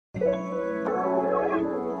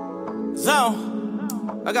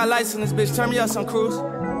Zone. I got lights in this bitch. Turn me up some Cruz.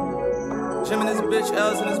 Jim in this bitch.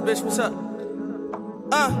 L's in this bitch. What's up?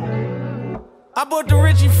 I bought the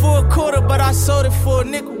Richie for $0.25, but I sold it for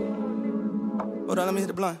 $0.05. Hold on, let me hit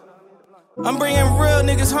the blunt. I'm bringing real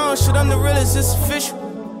niggas home. Shit, I'm the realest. It's official.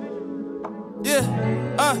 Yeah.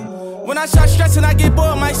 When I shot stress and I get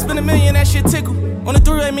bored, might spend $1 million. That shit tickle. On the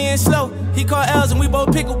three-way, me and slow. He called L's and we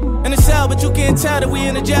both pickle. In the cell, but you can't tell that we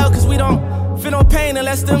in the jail, cause we don't feel no pain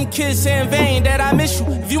unless them kids say in vain that I miss you.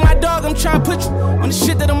 If you my dog, I'm tryna put you on the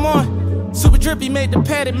shit that I'm on. Super drippy, made the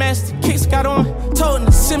padded master. Kicks got on. Told him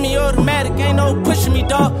to semi-automatic. Ain't no pushing me,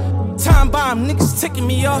 dog. Time bomb, niggas ticking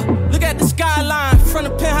me off. Look at the skyline, front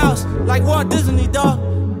of penthouse, like Walt Disney, dog.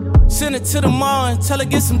 Send it to the mall and tell her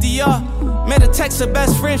get some DR. Made a text her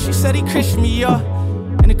best friend, she said he Christian me, y'all.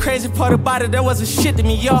 And the crazy part about it, there wasn't shit to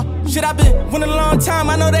me, y'all. Shit, I been winning a long time,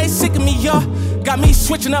 I know they sick of me, y'all. Got me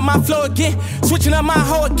switching up my flow again, switching up my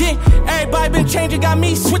hoe again. Everybody been changing, got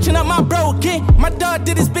me switching up my bro again. My dog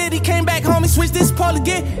did his bid, he came back home, he switched this pole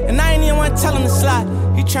again. And I ain't even want to tell him to slide,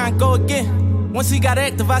 he tryna go again. Once he got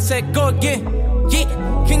active, I said go again. Yeah,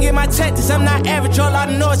 can't get my tactics, I'm not average, all I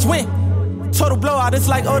know is win. Total blowout, it's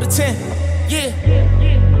like 0-10, yeah.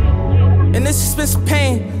 And this is expensive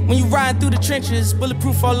pain. When you ride through the trenches,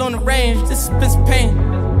 bulletproof all on the range. This is expensive pain.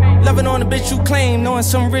 Loving on the bitch you claim, knowing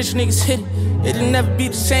some rich niggas hit it. It'll never be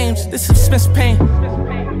the same. This is expensive pain.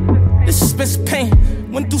 This is expensive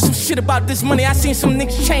pain. Went through some shit about this money. I seen some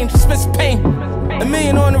niggas change. Expensive pain. $1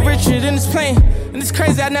 million on the Richard in this plane. And it's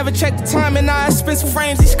crazy, I never checked the time. And now I expensive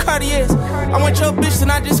frames, these Cartiers. I want your bitch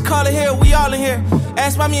and I just call her here. We all in here.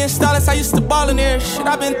 Asked by me and Stylus, I used to ball in there. Shit,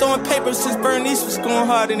 I been throwing papers since Bernice was going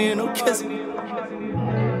hard in here. No kissing.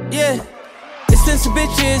 Yeah. Expensive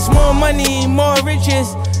bitches, more money, more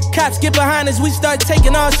riches. Cops get behind us, we start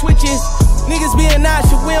taking our switches. Niggas being nice,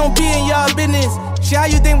 shit, we don't be in y'all business. Shit, how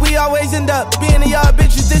you think we always end up being in y'all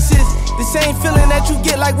bitches? This is the same feeling that you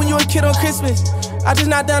get like when you a kid on Christmas. I just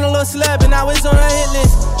knocked down a little celeb and now it's on a hit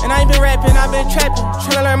list. And I ain't been rapping, I've been trapping,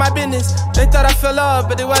 trying to learn my business. They thought I fell off,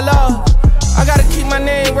 but they well off. I gotta keep my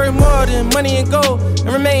name worth more than money and gold, and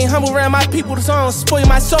remain humble around my people, that's all spoil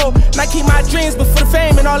my soul. And I keep my dreams, but for the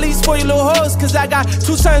fame and all these spoil your little hoes. Cause I got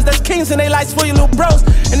 2 sons that's kings and they like spoil your little bros.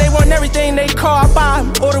 And they want everything they call, I buy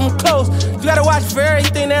them, order them clothes. You gotta watch for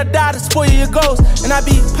everything, they'll die to spoil your goals. And I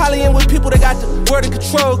be polying with people that got the word of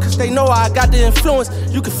control, cause they know I got the influence,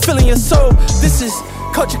 you can feel in your soul. This is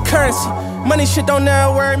culture currency. Money shit don't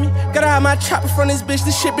never worry me. Gotta have my chopper from this bitch,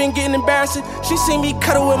 this shit been getting embarrassing. She seen me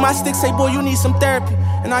cuddle with my stick, say boy you need some therapy.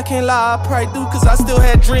 And I can't lie, I probably do, cause I still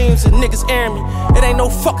had dreams and niggas airing me. It ain't no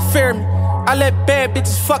fuck fair me. I let bad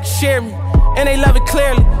bitches fuck share me, and they love it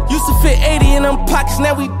clearly. Used to fit 80 in them pockets,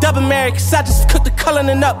 now we double married. Cause I just cooked the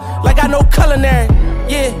coloring up like I know culinary.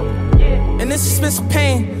 Yeah. And this is expensive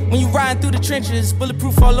pain. When you riding through the trenches,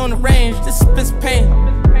 bulletproof all on the range. This is expensive pain.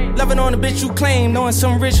 Loving on the bitch you claim, knowing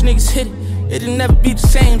some rich niggas hit it. It'll never be the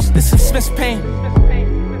same. This is expensive pain.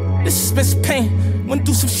 This is expensive pain. Went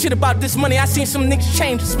through some shit about this money. I seen some niggas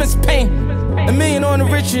change. Expensive pain. $1 million on the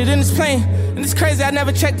Richard in this plane. And it's crazy, I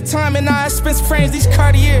never checked the time. And now I expensive frames, these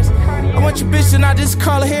Cartiers. I want your bitch and I just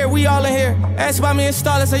call her here. We all in here. Ask about me and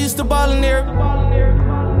Stylus, I used to ball in there.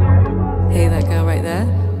 Hey, that girl right there,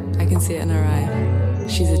 I can see it in her eye.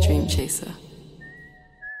 She's a dream chaser.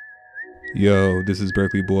 Yo, this is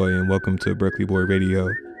Berkeley Boy and welcome to Berkeley Boy Radio.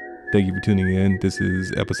 Thank you for tuning in. This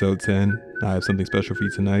is episode 10. I have something special for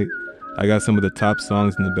you tonight. I got some of the top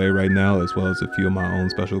songs in the Bay right now, as well as a few of my own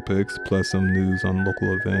special picks, plus some news on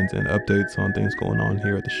local events and updates on things going on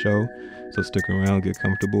here at the show. So stick around, get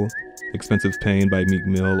comfortable. Expensive Pain by Meek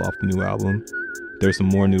Mill off the new album. There's some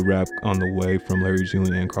more new rap on the way from Larry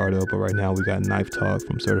June and Cardo, but right now we got Knife Talk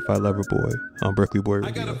from Certified Lover Boy on Berkeley Boy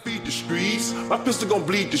Radio. I gotta feed the streets, my pistol gon'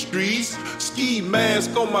 bleed the streets. Ski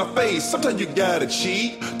mask on my face, sometimes you gotta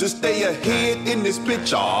cheat to stay ahead in this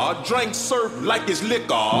picture. Drink surf like it's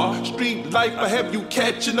liquor. Street life will have you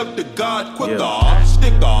catching up to God quicker. Yeah.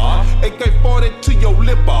 Sticker, AK-40 to your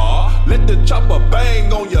lipper. Let the chopper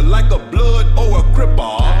bang on you like a blood or a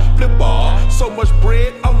cripper. Flipper, so much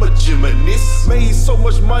bread, I'm a gymnast. Made so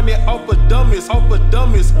much money off of dummies,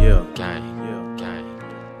 Yeah, gang.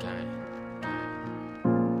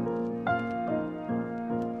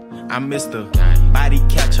 I'm Mr. Body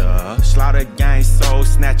Catcher, Slaughter Gang Soul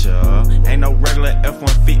Snatcher. Ain't no regular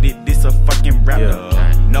F-150, this a fucking rapper.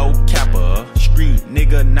 No capper, street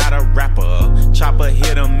nigga, not a rapper. Chopper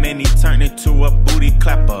hit him and he turned into a booty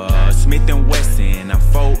clapper. Smith & Wesson, I'm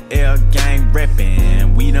 4L gang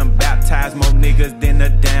reppin'. We done baptized more niggas than a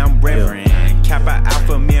damn reverend. Kappa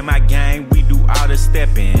Alpha, me and my gang, we do all the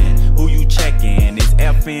steppin'. Who you checkin'? It's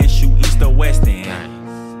FN, shoot east or west end.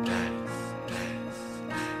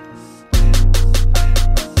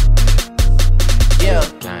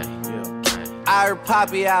 I heard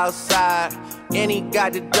Poppy outside. And he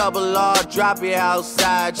got the double R, drop it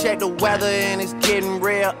outside. Check the weather and it's getting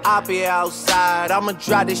real, I'll be outside. I'ma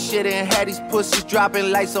drop this shit and have these pussies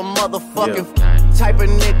dropping like some motherfucking type of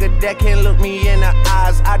nigga that can't look me in the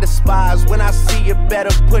eyes. I despise when I see you, better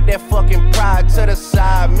put that fucking pride to the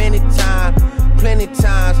side. Many times, plenty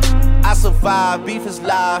times, I survive, beef is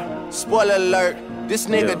live. Spoiler alert, this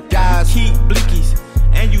nigga dies. Keep blickies,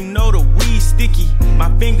 and you know the weed sticky. My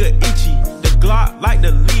finger itchy, the Glock like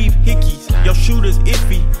to leave hickeys. Your shooter's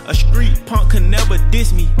iffy, a street punk can never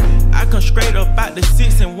diss me. I come straight up out the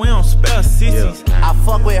six and we don't spell sissies. I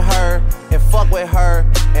fuck with her, and fuck with her,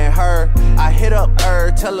 and her. I hit up her,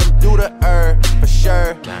 tell him do the for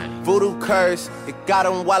sure. Voodoo curse, it got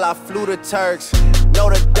him while I flew the Turks. Know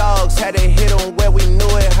the dogs had to hit him where we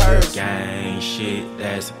knew it hurts. Gang shit,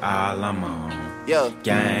 that's all I'm on. Yeah.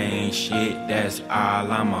 Gang shit, that's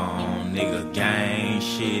all I'm on. Nigga, gang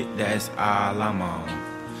shit, that's all I'm on.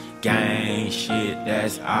 Gang shit,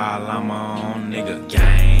 that's all I'm on. Nigga,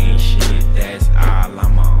 gang shit, that's all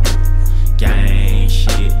I'm on. Gang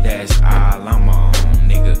shit, that's all I'm on.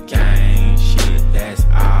 Nigga, gang shit, that's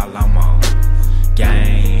all I'm on.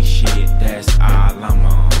 Gang shit, that's all I'm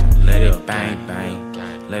on. Let it bang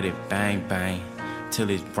bang, let it bang bang, till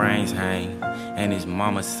his brains hang, and his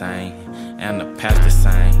mama sang, and the pastor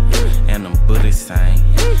sang, and them Buddhists sang,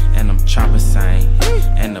 and them choppers sang,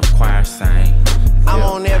 and the choir sang. I'm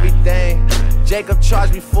on everything. Jacob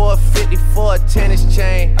charged me $450 for a tennis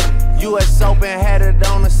chain. US Open had it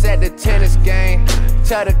on us at the tennis game.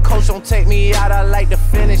 Tell the coach don't take me out, I like to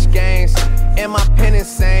finish games. And my pen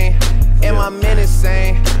insane, and my men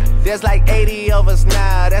insane. There's like 80 of us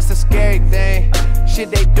now, that's a scary thing.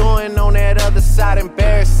 Shit they doing on that other side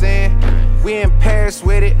embarrassing. We in Paris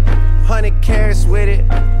with it, 100 carats with it.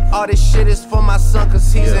 All this shit is for my son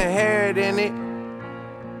cause he's inheriting it.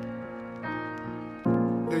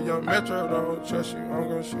 Young Metro don't trust you, I'm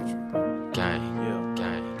gonna shoot you. Gang,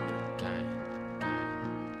 gang, gang.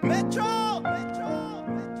 Metro!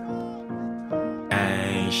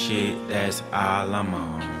 Gang shit, that's all I'm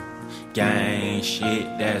on. Gang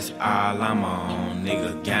shit, that's all I'm on.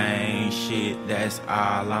 Nigga, gang shit, that's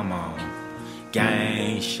all I'm on.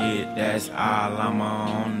 Gang shit, that's all I'm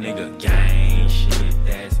on. Nigga, gang shit,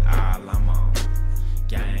 that's all I'm on.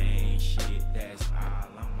 Gang shit, that's all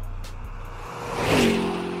I'm on.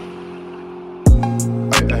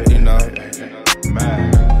 You know,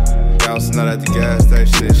 bouncing out at the gas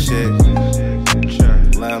station and shit.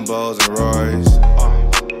 Lambos and Roy's.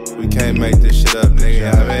 We can't make this shit up, nigga, you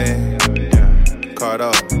know what I mean?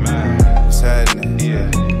 Cardo, what's happening?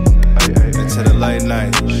 Into the late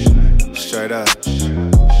night, straight up,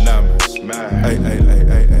 numbers.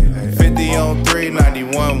 50 on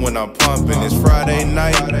 391 when I'm pumping. It's Friday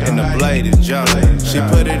night and the blade is jumping. She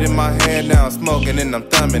put it in my hand, now I'm smoking and I'm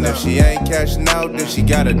thumbing. If she ain't cashing out, then she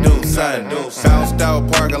gotta do something. Bounced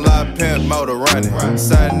out, parking lot, pimp, motor running.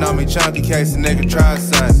 Sudden on me, chunky case, a nigga try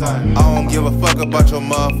something. I don't give a fuck about your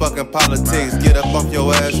motherfucking politics. Get up off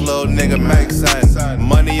your ass, little nigga, make something.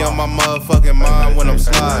 Money on my motherfucking mind when I'm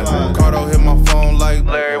sliding. Cardo hit my phone like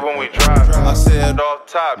Larry when we drive. I said off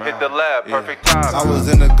top, hit the lab, perfect time. I was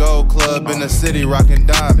in the gold club in the city, rocking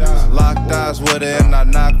diamonds. Locked eyes with her and I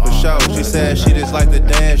knocked for show. She said she just like to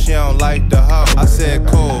dance, she don't like the hoe. I said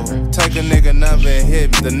cool, take a nigga number and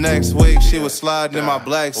hit me. The next week she was sliding in my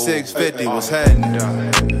black 650, was happening.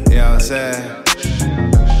 You know what I'm saying?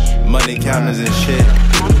 Money counters and shit,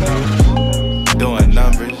 doing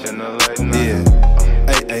numbers. Yeah,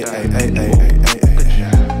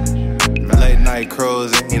 late night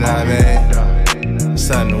cruising, you know what I mean?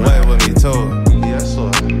 Something away with me too.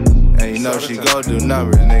 And you know she go do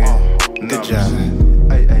numbers, nigga. Good job.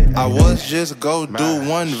 I was just go do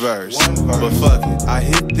one verse, but fuck it, I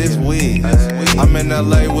hit this weed. I'm in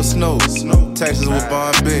LA with Snoop, Texas with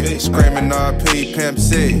Bon B, screaming RP, Pimp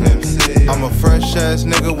C. I'm a fresh ass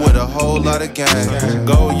nigga with a whole lot of gang.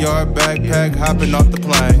 Go yard backpack, hopping off the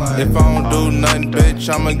plane. If I don't do nothing, bitch,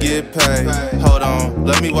 I'ma get paid. Hold on,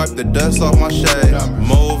 let me wipe the dust off my shades.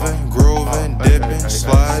 Moving, grooving, dipping,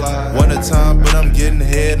 slide. One at a time, but I'm getting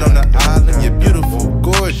head on the island. You're beautiful,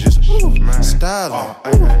 gorgeous, styling.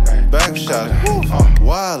 Back shot,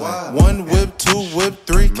 wildin'. One whip, two whip,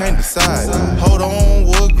 three, can't decide. Hold on,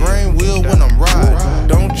 wood grain wheel when I'm riding.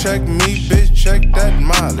 Don't check me, bitch, check that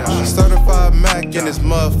mileage. Certified Mac in this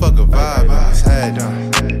motherfucker vibe. It's had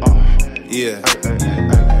yeah.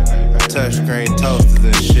 Touchscreen toasters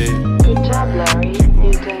and shit. Good job, Larry. You're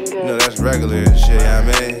doing good. You know, that's regular and shit, you know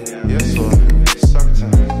what I mean? Yes, sir.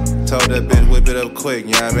 Told that bitch whip it up quick,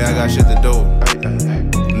 you know what I mean? I got shit to do.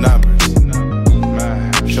 Numbers.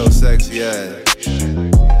 Show sexy ass. You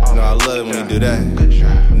know, I I love it when you do that.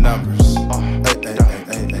 Numbers.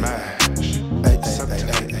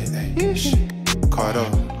 Cardo.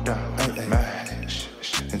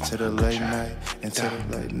 Into the late night.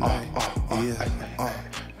 Yeah.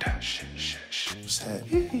 What's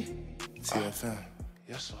happening? TFM.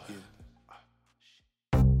 Yes,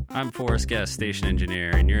 I'm Forrest Guest, station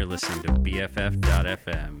engineer, and you're listening to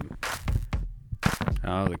BFF.FM.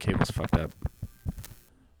 Oh, the cable's fucked up.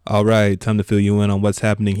 All right, time to fill you in on what's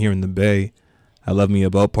happening here in the Bay. I love me a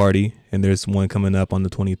boat party, and there's one coming up on the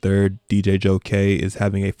 23rd. DJ Joe K is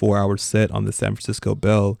having a 4-hour set on the San Francisco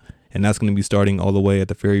Bell, and that's going to be starting all the way at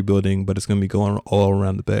the Ferry Building, but it's going to be going all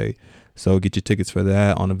around the Bay. So get your tickets for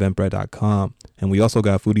that on Eventbrite.com. And we also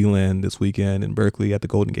got Foodie Land this weekend in Berkeley at the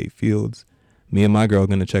Golden Gate Fields. Me and my girl are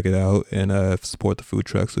going to check it out and support the food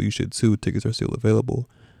truck, so you should too. Tickets are still available.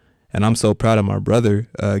 And I'm so proud of my brother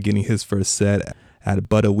getting his first set at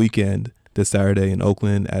Butter Weekend this Saturday in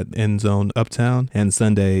Oakland at End Zone Uptown and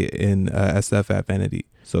Sunday in SF at Vanity.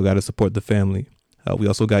 So got to support the family. We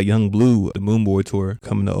also got Young Blue, the Moon Boy Tour,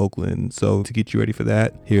 coming to Oakland. So to get you ready for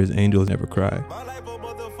that, here's Angels Never Cry. My life a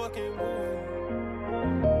motherfucking movie.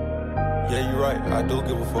 Yeah, you're right. I do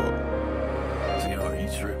give a fuck. Yo, you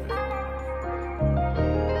tripping.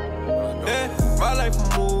 Yeah, my life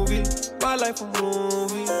a movie. My life a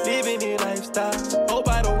movie. Living in lifestyle. Hope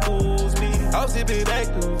I don't lose me. I'm sipping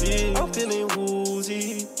active, yeah. I'm feeling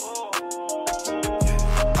woozy.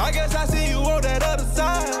 I guess I see you on that other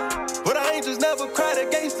side. But I ain't just never cry, the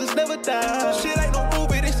gangsters never die. Shit ain't no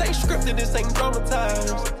movie, this ain't scripted, this ain't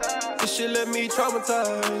dramatized. This shit left me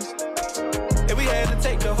traumatized. And we had to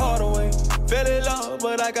take the heart away. Fell in love,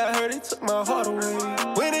 but I got hurt, it took my heart away.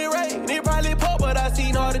 When it rained, it probably poured, but I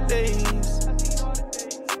seen harder days.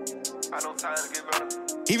 I know time to get better.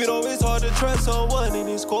 Even though it's hard to trust someone in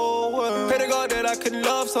this cold world. Pray to God that I can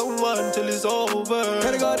love someone till it's over.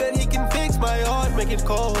 Pray to God that he can fix my heart, make it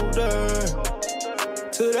colder.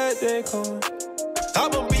 Till that day come,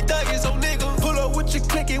 I'ma be thugging, so nigga. Pull up with your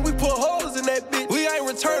click and we put holes in that bitch. We ain't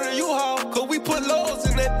returning you home, cause we put lows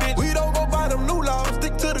in that bitch. We don't go by them new laws,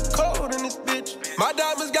 stick to the code in this bitch. My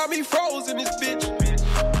diamonds got me frozen in this bitch.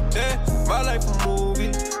 Yeah, my life a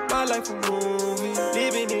movie, my life a movie.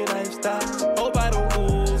 Living in lifestyle, hope I don't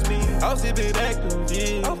lose me. I'm sipping active,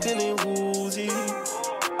 yeah, I'm feeling woozy.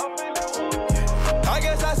 I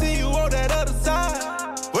guess I see you on that other side.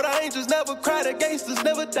 But I ain't just never cry, the gangsters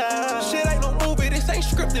never die. Shit ain't no movie, this ain't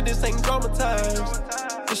scripted, this ain't dramatized.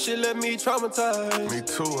 This shit left me traumatized. Me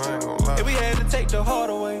too, I ain't gonna lie. And we had to take the heart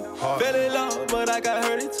away. Fell in love, but I got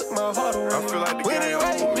hurt, it took my heart away. I feel like the when game it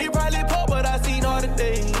rained, it probably poured, but I seen all the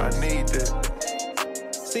days. I need that.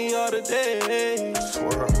 Seen all the days.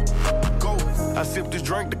 Swear. Go. I sip this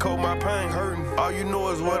drink to cope my pain. Hurting. All you know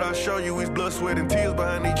is what I show you is blood, sweat, and tears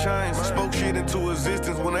behind these chains. Spoke shit into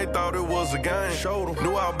existence when they thought it was a game. Showed them.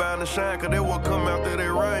 Knew I was bound to shine, cause they would come after they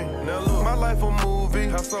rain. Now look, my life a movie.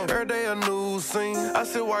 Every day a new scene. I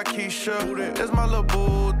said, why Keisha? That's my little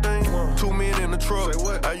boo thing. 2 men in the truck.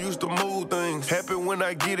 I used to move things. Happy when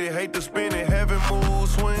I get it, hate to spin it, having mood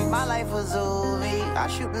swings. My life was Uzi. I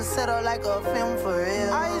shoot the setup like a film for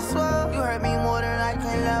real. I swear, you hurt me more than I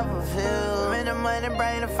can ever feel. Bring the money,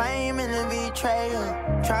 bring the fame, and the betrayal.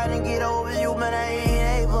 Trying to get over you, but I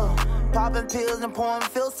ain't able. Popping pills and pouring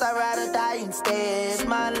filth, I'd rather die instead.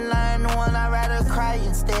 Smiling line, the one I'd rather cry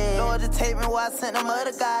instead. Lord, to take me while I sent them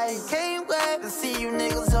other guys. Came back to see you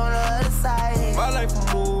niggas on the other side. My life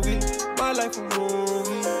a movie, my life a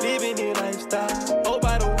movie. Living in lifestyle, hope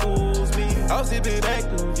I don't lose me. I'm sipping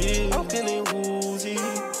active, yeah, I'm feeling woozy.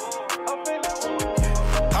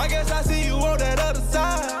 I guess I see you on that other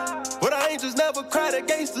side. But I ain't just never cry, the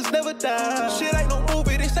gangsters never die. Shit ain't no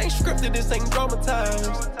movie, this ain't scripted, this ain't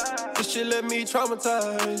dramatized. This shit left me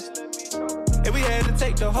traumatized. And we had to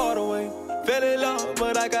take the heart away. Fell in love,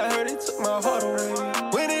 but I got hurt, it took my heart away.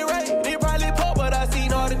 When it rained, it probably poured, but I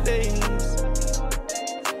seen all the days.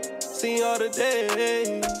 Seen all the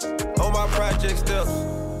days. On my project steps,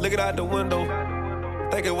 looking out the window.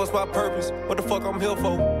 Thinking what's my purpose, what the fuck I'm here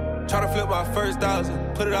for. Tryna flip my first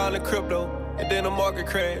 1,000, put it all in crypto. And then the market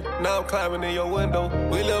crashed, now I'm climbing in your window.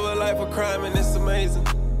 We live a life of crime and it's amazing.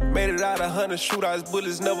 Made it out 100 shootouts,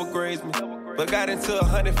 bullets never grazed me. But got into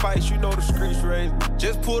 100 fights, you know the streets raised me.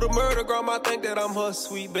 Just pulled a murder, grandma think that I'm her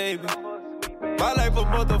sweet baby. My life a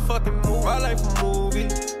motherfucking movie, my life a movie,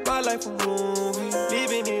 my life a movie.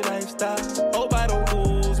 Living in lifestyle, hope I don't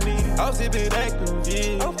lose me. I'm sipping active,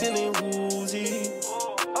 yeah, I'm feeling woozy.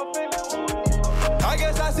 I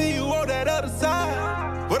guess I see you on that other side.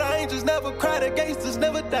 But I ain't just never cry, the gangsters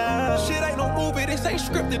never die. Shit ain't no movie, this ain't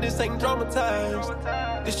scripted, this ain't dramatized.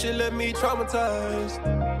 This shit left me traumatized.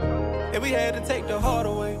 And we had to take the heart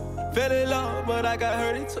away. Fell in love, but I got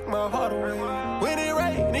hurt, it took my heart away. When it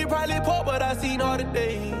rained, it probably poured, but I seen all the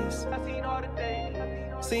days.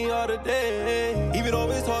 Seen all the days. Even though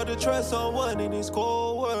it's hard to trust someone in this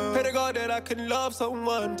cold world. Pray to God that I can love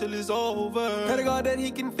someone till it's over. Pray to God that he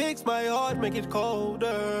can fix my heart, make it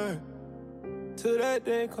colder. Till that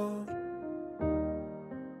day comes.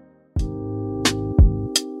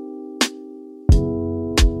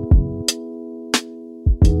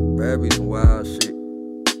 That'd be some wild shit.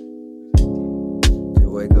 Just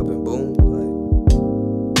wake up and boom, like,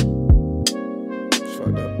 it's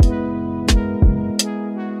fucked up.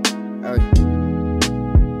 Hey.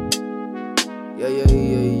 Yeah,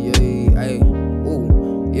 hey,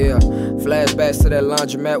 ooh, yeah. Flashbacks to that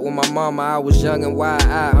laundromat with my mama. I was young and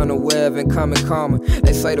wide-eyed, unaware of incoming karma.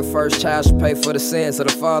 They say the first child should pay for the sins of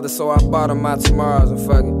the father, so I bought him my tomorrows and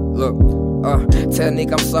fuck it. Look. Tell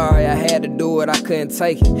Nick I'm sorry, I had to do it, I couldn't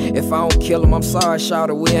take it. If I don't kill him, I'm sorry,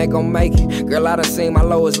 shawty, we ain't gon' make it. Girl, I done seen my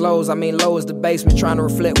lowest lows, I mean low as the basement. Trying to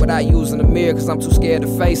reflect without using the mirror, cause I'm too scared to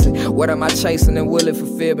face it. What am I chasing and will it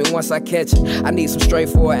fulfill me once I catch it? I need some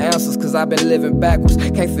straightforward answers, cause I've been living backwards.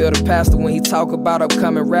 Can't feel the pastor when he talk about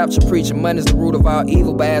upcoming rapture. Preaching money's the root of all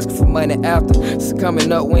evil, but asking for money after. So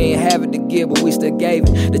coming up, we ain't have it to give, but we still gave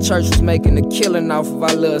it. The church was making a killing off of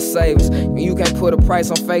our little savings. You can't put a price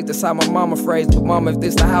on faith, that's how my mama phrased it. But mama, if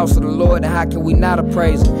this the house of the Lord, then how can we not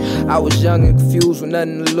appraise it? I was young and confused with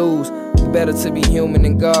nothing to lose. Better to be human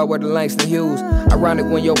than God, where the Langston Hughes. Ironic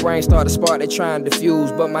when your brain start to spark, they try and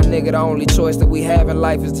diffuse. But my nigga, the only choice that we have in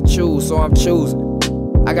life is to choose, so I'm choosing.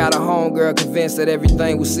 I got a homegirl convinced that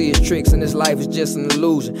everything we see is tricks and this life is just an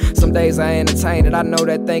illusion. Some days I entertain it, I know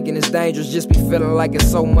that thinking is dangerous. Just be feeling like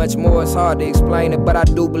it's so much more, it's hard to explain it. But I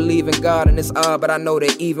do believe in God and it's odd, but I know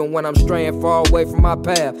that even when I'm straying far away from my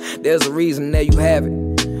path, there's a reason, there you have it.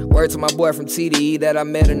 Word to my boy from TDE that I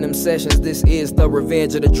met in them sessions. This is the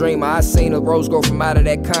revenge of the dreamer. I seen a rose grow from out of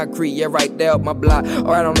that concrete, yeah, right there up my block.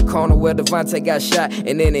 Right on the corner where Devontae got shot,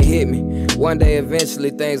 and then it hit me. One day, eventually,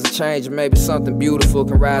 things will change, and maybe something beautiful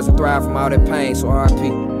can rise and thrive from all that pain, so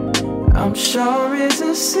RP. I'm sure it's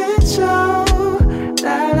essential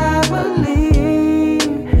that I believe.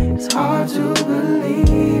 It's hard to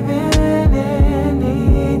believe in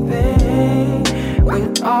anything.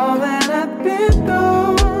 With all that I've been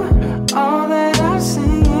through, all that I've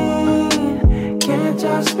seen, can't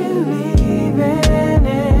just believe in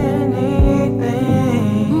anything.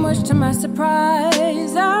 Much to my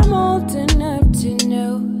surprise, I'm old enough to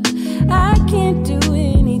know I can't do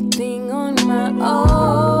anything on my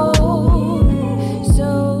own.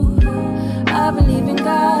 So I believe in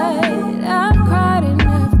God, I've cried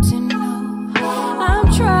enough to know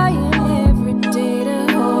I'm trying every day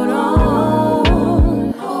to hold on.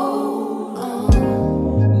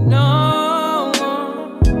 No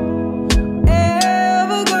one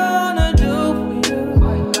ever gonna do for you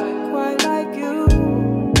quite like you,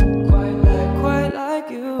 quite like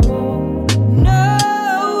you. No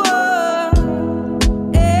one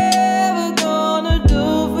ever gonna do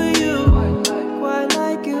for you quite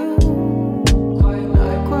like you,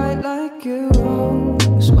 quite like you.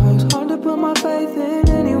 That's why it's hard to put my faith in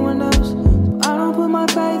anyone else. I don't put my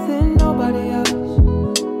faith in nobody else.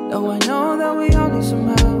 Though I know that we all need some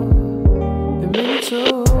help, and me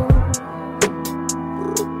too.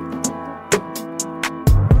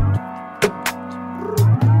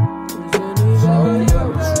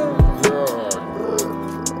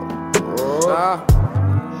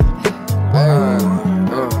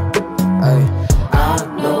 I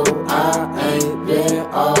know I ain't been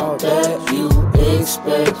all that you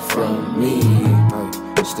expect from me.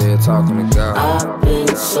 Still talking to God. I've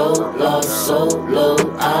been so lost, so low,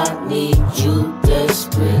 I need you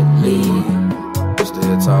desperately.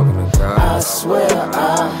 Still talking to God. I swear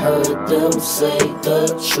I heard them say the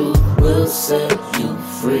truth will set you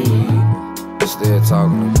free. Still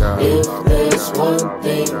talking to God. If there's one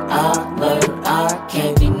thing I learned, I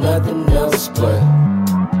can't be nothing else but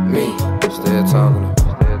me. Still talking to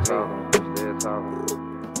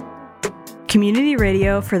Community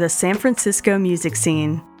radio for the San Francisco music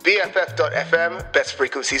scene. BFF.FM, best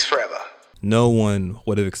frequencies forever. No one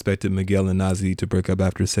would have expected Miguel and Nazi to break up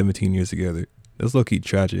after 17 years together. That's low-key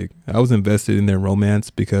tragic. I was invested in their romance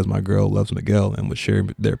because my girl loves Miguel and would share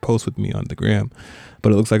their posts with me on the gram.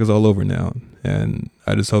 But it looks like it's all over now. And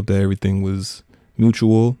I just hope that everything was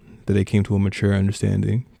mutual, that they came to a mature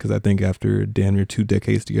understanding. Because I think after damn near 2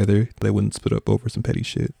 decades together, they wouldn't split up over some petty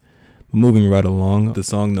shit. Moving right along, the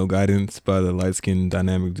song No Guidance by the light-skinned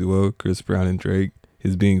dynamic duo Chris Brown and Drake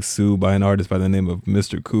is being sued by an artist by the name of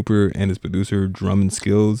Mr. Cooper and his producer Drum and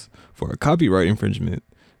Skills for a copyright infringement.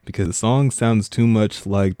 because the song sounds too much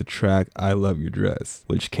like the track I Love Your Dress,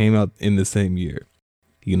 which came out in the same year.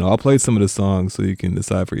 You know, I'll play some of the songs so you can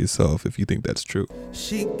decide for yourself if you think that's true.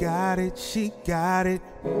 She got it, she got it.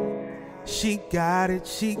 She got it,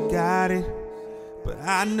 she got it. But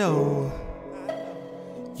I know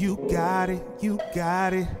you got it, you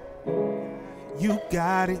got it. You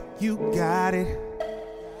got it, you got it.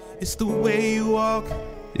 It's the way you walk.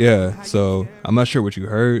 Yeah, so I'm not sure what you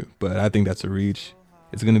heard, but I think that's a reach.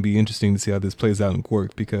 It's going to be interesting to see how this plays out in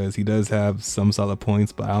court because he does have some solid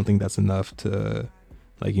points, but I don't think that's enough to,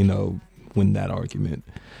 like, you know, win that argument.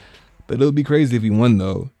 But it'll be crazy if he won,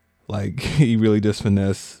 though. Like, he really just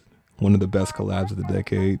finessed one of the best collabs of the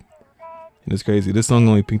decade. And it's crazy. This song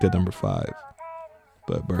only peaked at number 5.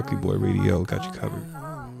 But Berkeley Boy Radio got you covered.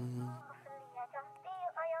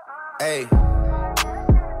 Hey.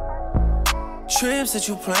 Trips that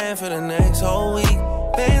you plan for the next whole week.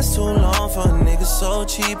 Bands too long for a nigga so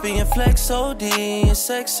cheap. And your flex OD, and your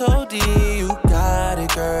sex OD. You got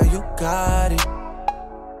it, girl, you got it.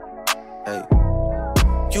 Hey.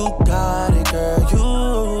 You got it, girl,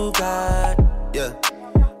 you got it. Yeah.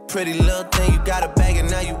 Pretty little thing, you got a bag and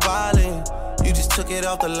now you wildin'. You just took it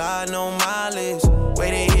off the line, no mileage.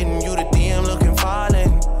 Way they hitting you, the DM looking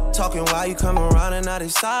violent. Talking while you come around and now they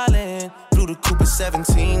silent. Blew the coupe at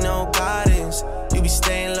 17, no guidance. You be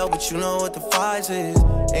staying low, but you know what the fight is.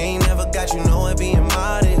 Ain't never got you know it being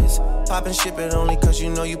modest. Poppin' shit, but only cause you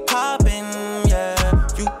know you poppin', yeah.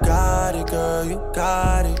 You got it, girl, you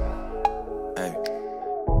got it. Hey.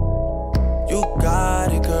 You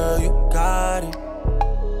got it, girl, you got it.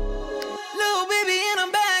 Little baby and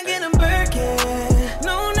I'm back in a Birkin.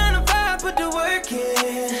 No 9 to 5, put the work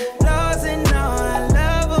in. Laws and all, I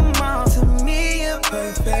love them all. To me, you're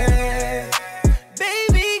perfect.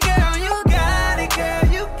 Baby girl, you got it, girl.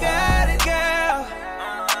 You got it, girl.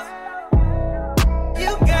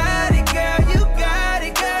 You got it, girl. You got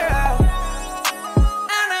it, girl.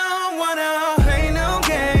 I don't wanna play no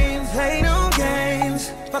games, play no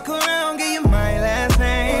games. Fuck around, give you my last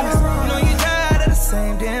name. Know you tired of the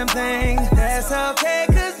same damn thing. That's okay,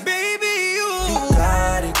 cause baby, you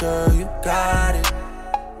got it, girl, you got it.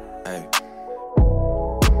 Hey.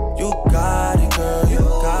 You got it, girl, you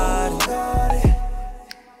got it.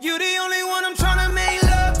 You the only one I'm tryna make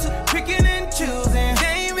love to, picking and choosing.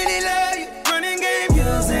 They ain't really love you, running game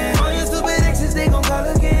using. All your stupid exes, they gon' call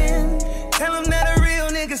again. Tell them that a real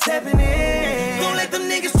nigga stepping in. Don't let them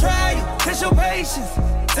niggas try you, test your patience.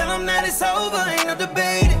 Tell them that it's over, ain't no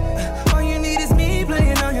debating. All you need is me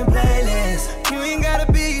playing on your playlist. You ain't gotta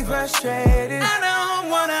be frustrated. I don't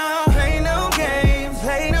wanna play no games,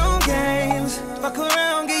 play no games. Fuck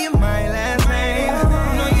around, give you my last name.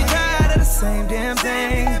 Know you tired of the same damn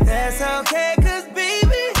thing. That's okay, cause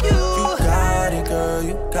baby, you got it, girl,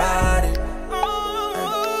 you got it.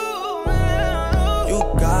 You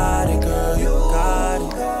got it, girl, you got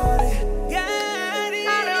it.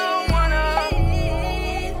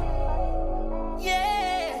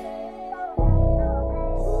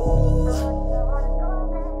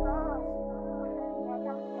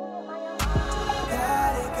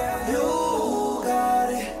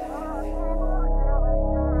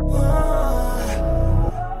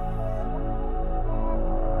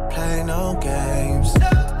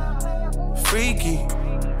 Freaky.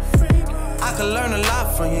 I could learn a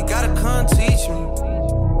lot from you, gotta come teach me.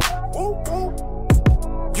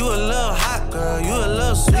 You a little hot girl, you a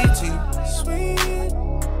little sweetie.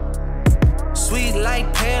 Sweet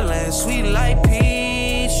like Pearland, sweet like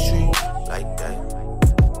Peachtree. Like that.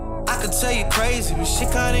 I could tell you crazy, but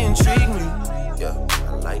shit kinda intrigue me. Yeah,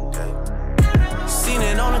 I like that. Seen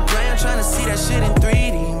it on the gram, tryna see that shit in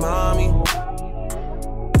 3D, mommy.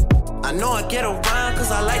 I know I get around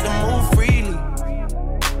cause I like to move freely.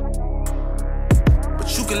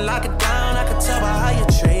 But you can lock it down, I can tell by how you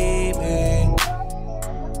treat me.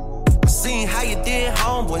 I seen how you did,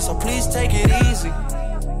 homeboy, so please take it easy.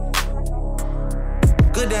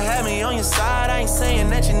 Good to have me on your side, I ain't saying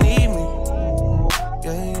that you need me.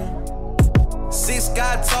 Yeah, yeah. 6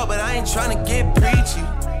 got talk, but I ain't tryna get preachy.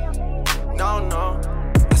 No, no.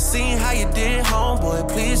 I seen how you did, homeboy,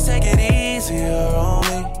 please take it easier on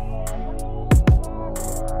me.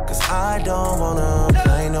 I don't wanna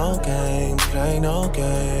play no games, play no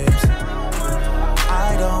games.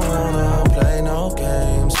 I don't wanna play no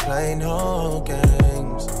games, play no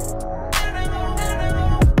games.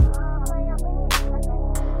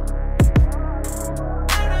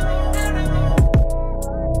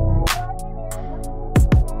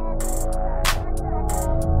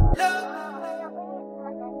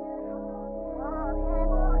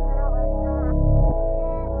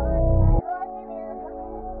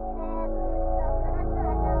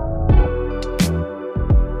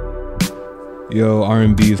 Yo,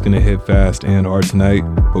 R&B is gonna hit fast and hard tonight,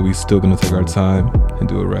 but we still gonna take our time and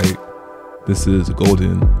do it right. This is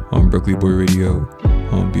Golden on Berkeley Boy Radio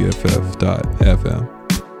on BFF.FM.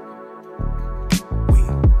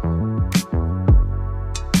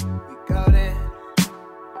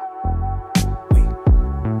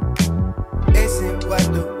 Isn't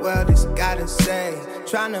what the world has gotta say.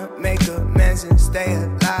 Trying to make amends and stay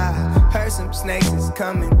alive. Heard some snakes is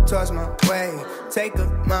coming towards my way. Take a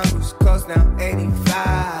mongoose coast down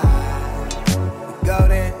 85. We go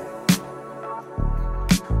then.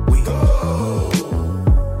 We go.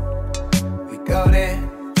 We go then.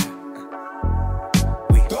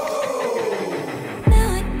 We go.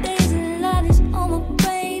 Nowadays a lot is on my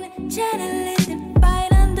brain. Channeling the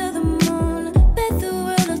fight under the moon. Bet the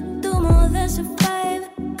world will do more than survive.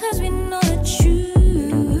 Cause we know the truth.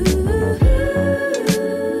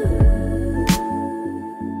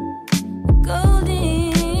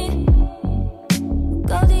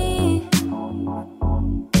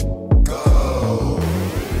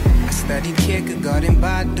 Garden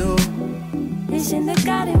Badu. Listen to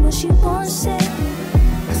God and what she wants say.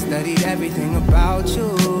 I studied everything about you.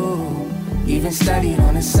 Even studied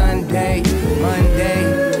on a Sunday, Monday,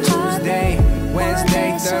 Tuesday,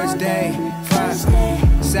 Wednesday, Thursday, Friday,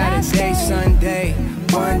 Saturday, Sunday.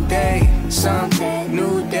 One day, some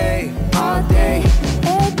new day, all day,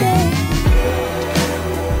 every day.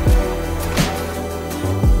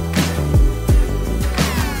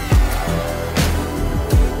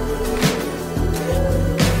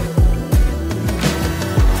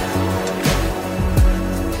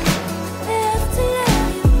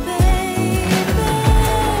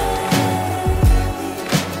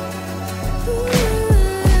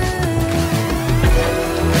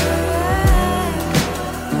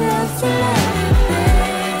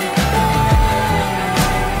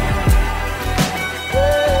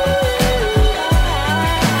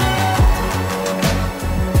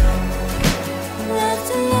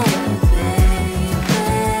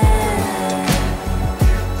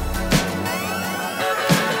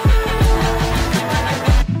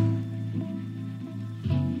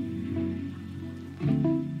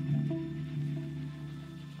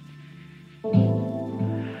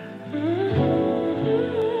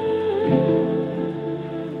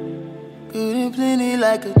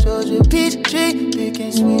 Like a Georgia peach tree, big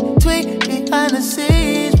and sweet, tweet behind the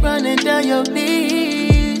scenes, running down your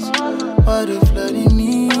knees. Water flooding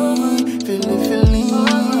me,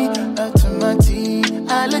 feeling up to my teeth.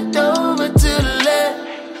 I looked over to the left.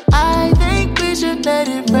 I think we should let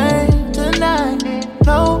it rain tonight.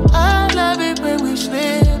 No, I love it when we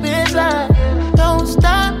slip inside. Don't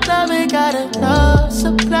stop loving, got enough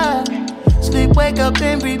supply. Sleep, wake up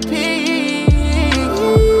and repeat.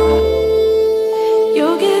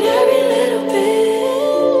 You'll get every little bit.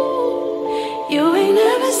 You ain't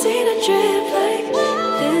never seen a drip like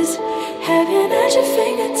this. Heaven at your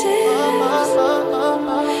fingertips.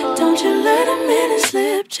 Don't you let a minute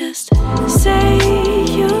slip. Just say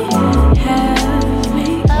you have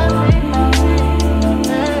me.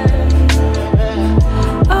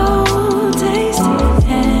 Oh, taste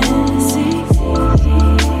and see.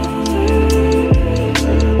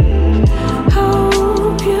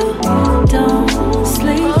 Hope you don't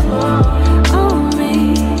sleep on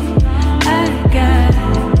me. I got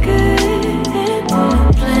good and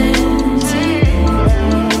plenty.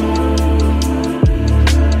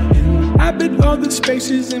 I've been all the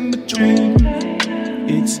spaces in between.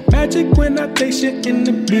 It's magic when I taste you in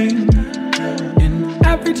the beam. An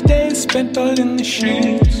average day is spent all in the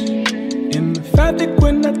sheets. Emphatic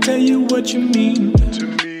when I tell you what you mean to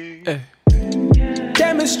me.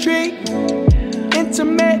 Chemistry,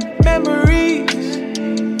 intimate memories.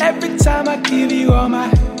 Every time I give you all my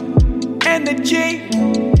energy.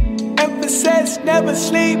 Emphasis, never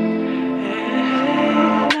sleep.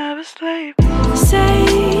 Never sleep. Say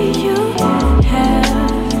you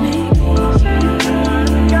have me.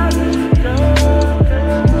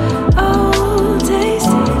 Oh, taste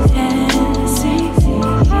and see.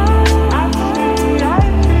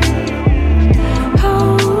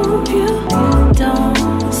 Hope you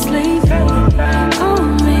don't sleep on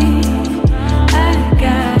me. I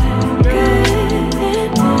got good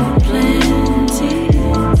and plenty.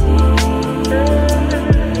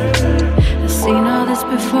 I've seen all this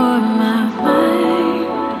before in my mind.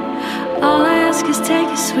 All I ask is take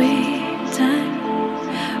your sweet time.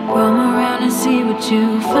 Roam around and see what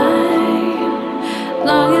you find.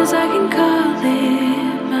 Long as I can call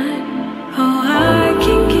it mine. Oh, I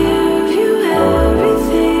can give you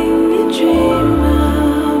everything you dream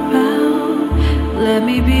about. Let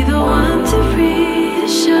me be the one to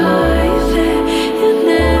reassure you that you'll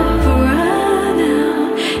never run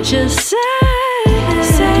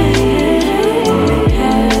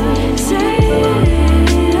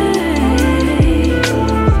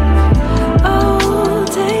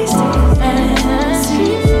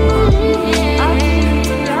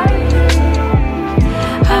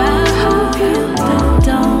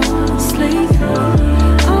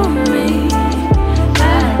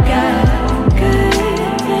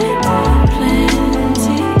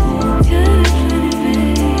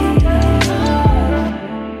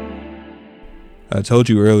I told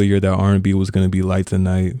you earlier that R&B was going to be light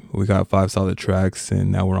tonight. We got 5 solid tracks,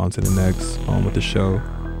 and now we're on to the next, on with the show.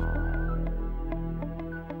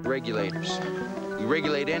 Regulators. You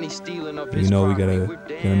regulate any stealing of You know we gotta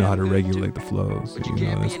know how to regulate the flows. You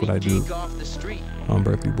know, that's what I do on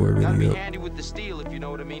Berkeley Boy Radio. Gotta be handy with the steel, if you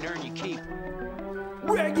know what I mean. Earn your keep.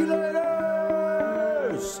 Regulators,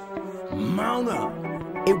 mount up.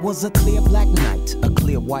 It was a clear black night, a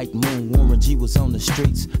clear white moon. Warren G was on the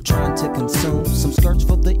streets, trying to consume some skirts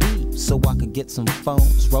for the E, so I could get some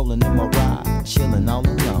phones. Rolling in my ride, chilling all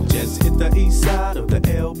alone. Just hit the east side of the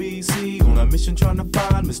LBC, on a mission trying to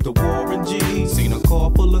find Mr. Warren G. Seen a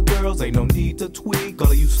car full of girls, ain't no need to tweak.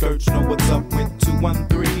 All of you skirts know what's up with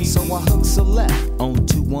 213. So I hooked a left on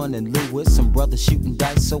 21 and Lewis. Some brothers shooting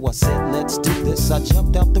dice, so I said, let's do this. I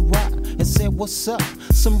jumped out the ride and said, what's up?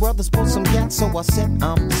 Some brothers pulled some gas, so I said,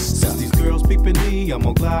 I'm stuck. Since these girls peeping me, I'm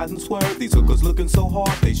gonna glide and swerve. These hookers looking so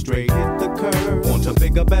hard, they straight hit the curve. Want to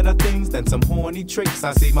bigger, better things than some horny tricks.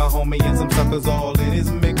 I see my homie and some suckers all in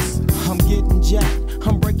his mix. I'm getting jacked,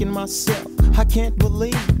 I'm breaking myself. I can't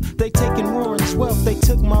believe they taking Warren's wealth. They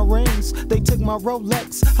took my rings, they took my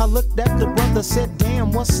Rolex. I looked at the brother, said,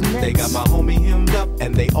 damn, what's next? They got my homie hemmed up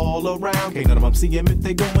and they all around. Can't none of them see him if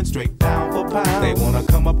they going straight pound for pound. They wanna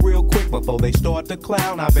come up real quick before they start to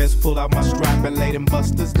clown. I best pull out my strap and lay them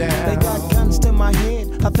busters down. They got guns to my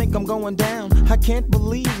head, I think I'm going down. I can't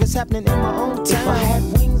believe it's happening in my own town. If I had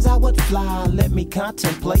wings, I would fly, let me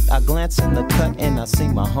contemplate. I glance in the cut and I see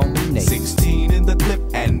my homie Nate. 16 in the clip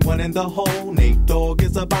and 1 in the hole. Nate Dogg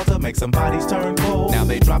is about to make some bodies turn cold. Now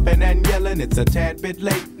they dropping and yelling, it's a tad bit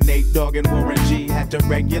late. Nate Dogg and Warren G had to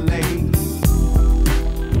regulate.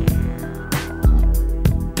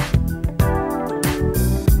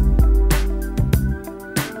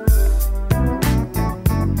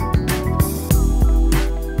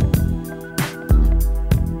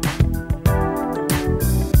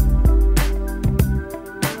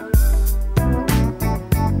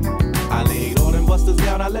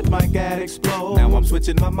 Explode. Now I'm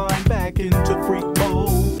switching my mind back into freak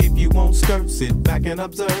mode. If you won't skirt, sit back and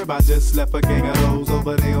observe. I just left a gang of those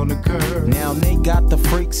over there on the curb. Now they got the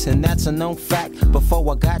freaks and that's a known fact.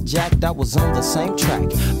 Before I got jacked, I was on the same track.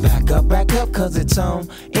 Back up, cause it's on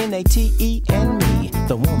N-A-T-E and me,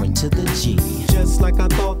 the Warren to the G. Just like I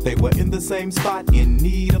thought, they were in the same spot, in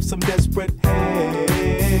need of some desperate help.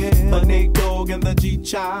 But Nate Dogg and the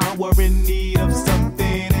G-Child were in need of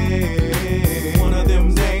something else. One of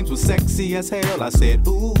them dames was sexy as hell. I said,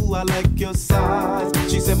 ooh, I like your size.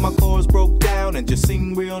 She said my chords broke down and just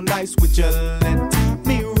sing real nice. Would you let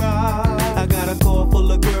me ride? I got a car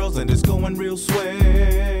full of girls and it's going real swell.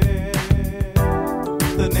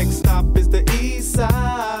 The next stop is the East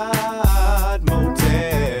Side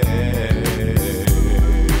Motel.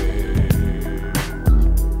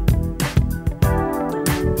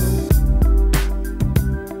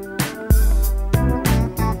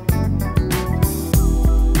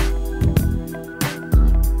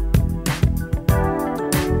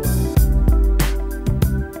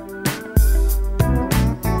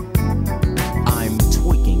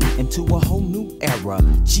 To a whole new era,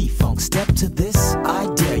 G-Funk, step to this, I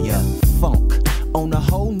dare ya. Funk on a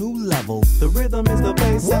whole new level. The rhythm is the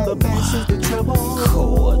bass and the bass is the treble.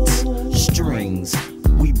 Chords, strings,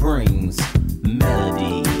 we brings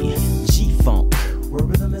melody. G-Funk, where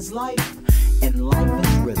rhythm is life and life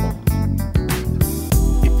is rhythm.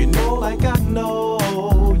 If you know like I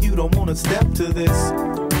know, you don't wanna step to this.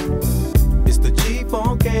 It's the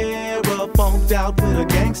G-Funk era, funked out with a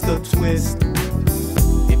gangster twist.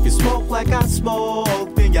 If you smoke like I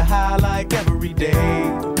smoke, then you're high like every day.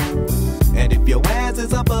 And if your ass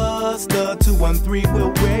is a buster, 213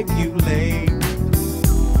 will regulate.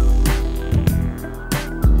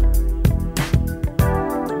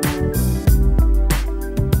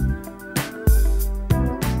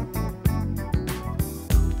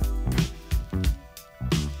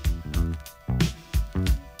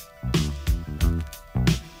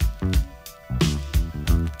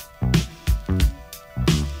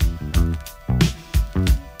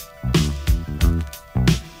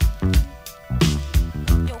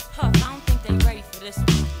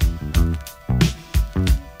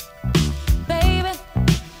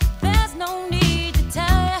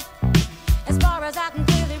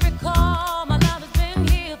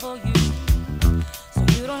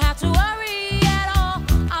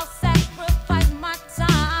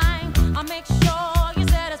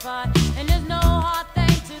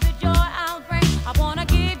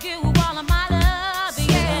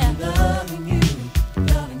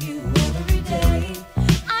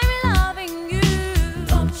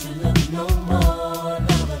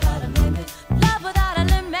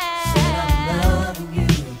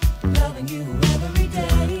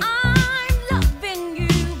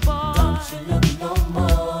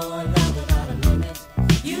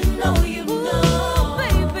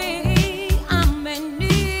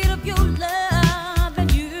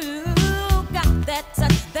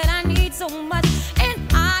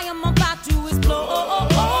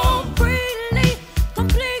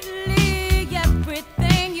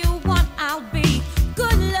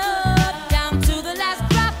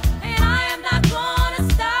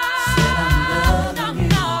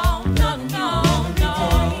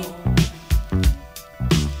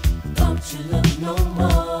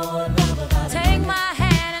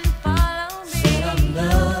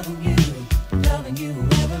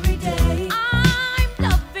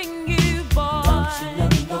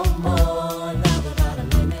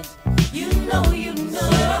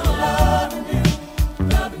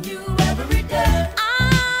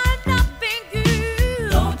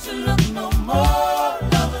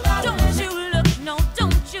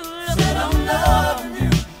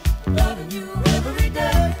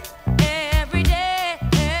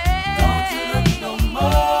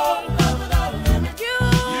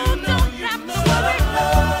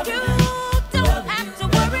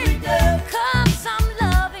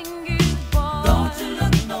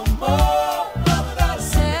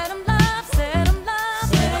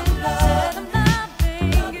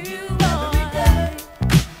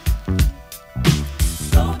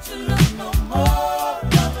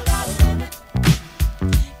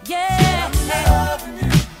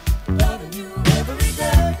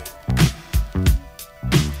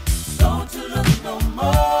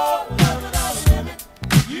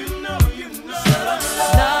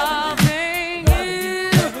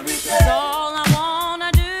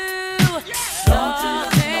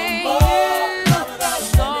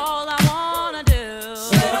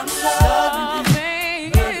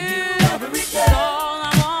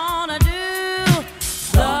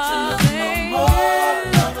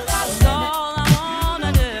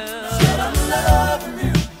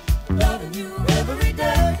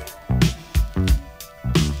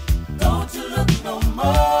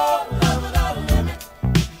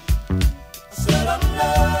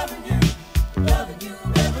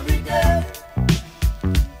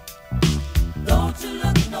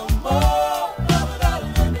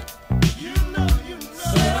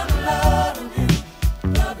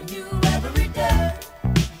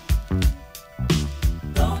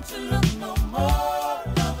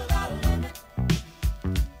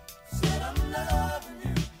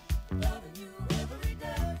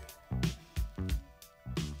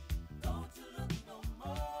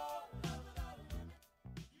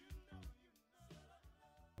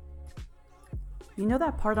 You know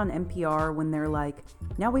that part on NPR when they're like,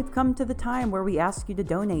 now we've come to the time where we ask you to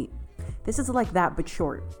donate. This is like that, but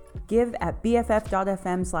short. Give at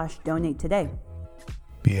bff.fm/donate today.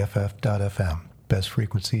 BFF.FM. Best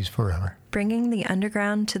frequencies forever. Bringing the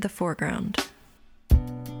underground to the foreground.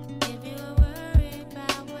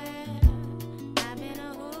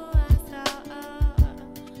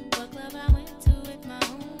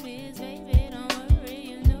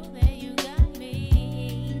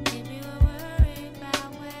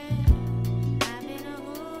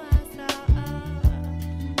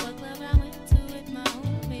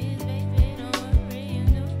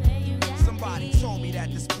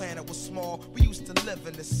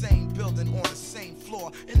 In the same building on the same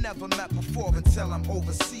floor and never met before until I'm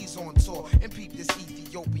overseas on tour and peep this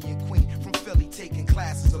Ethiopian queen from Philly taking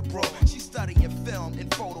classes abroad. She studying film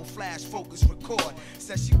and photo flash focus record.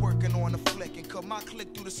 Says she working on a flick and cut my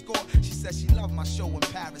click through the score. She says she loved my show in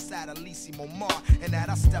Paris at Elysee Montmartre and that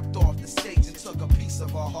I stepped off the stage and took a piece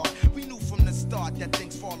of her heart. We knew from the start that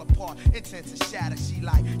things fall apart, intent to shatter. She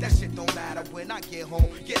like, that shit don't matter when I get home.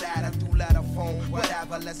 Get at her through letter phone,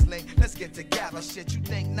 whatever, let's link, let's get together. Shit, you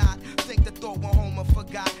think not? Think the thought went home and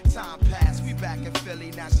forgot. Time passed, we back in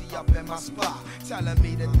Philly, now she up in my spot. Telling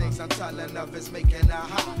me the things I'm telling of is making her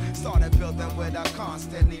hot. Started building with her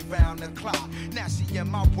constantly round the clock. Now she in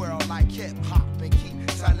my world like hip hop and keep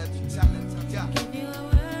telling me, yeah. Give you a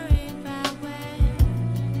worry about where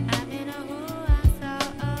I've been or who I saw.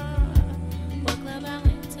 What club I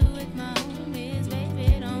went to with my homies,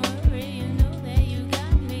 baby, don't worry, you know that you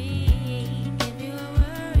got me. Give you a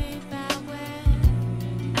worry about where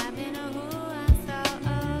I've been or who I saw.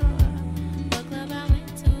 What club I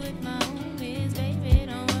went to with my homies, baby,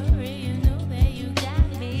 don't worry, you know that you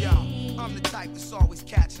got me. Yo, I'm the type that's always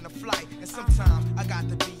catching a flight, and sometimes I got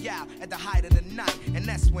to be out at the height of the night, and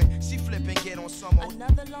that's when she flip and get on some more.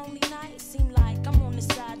 Another lonely night, seem like I'm on the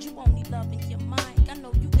side, you only loving your mic. I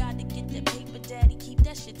know you gotta get that paper, daddy, keep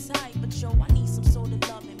that shit tight, but yo, I need some sort of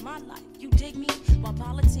love in my life. You dig me? While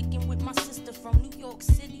politicking with my sister from New York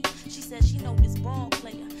City, she says she know this ball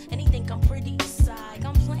player, and he think I'm pretty. Side,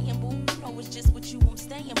 I'm playing, boo. You know it's just with you I'm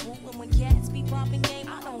staying, boo. And when cats be popping game,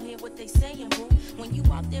 I don't hear what they saying, boo. When you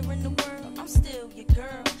out there in the world, I'm still your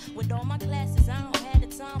girl. With all my classes, I don't have the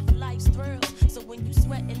time for life's thrills. So when you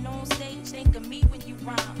sweating on stage, think of me when you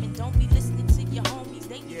rhyme, and don't be listening to your homies.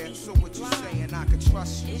 They be so what you saying, I can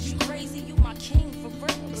trust you. Is you crazy? You my king for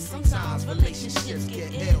real. But sometimes relationships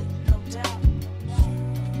get ill, no doubt.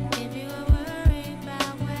 If you were worried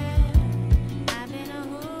about where I've been or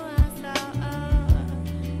who I saw,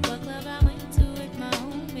 what club I went to with my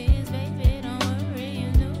homies, baby, don't worry, you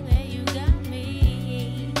know that you got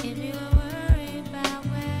me. If you were worried about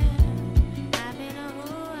where I've been or who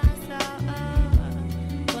I saw,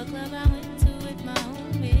 what club I went to with my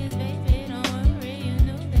homies, baby, don't worry, you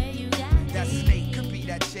know that you got me. That snake could be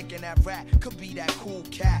that chick and that rat, could be that cool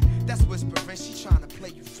cat. That's whispering, she tryna play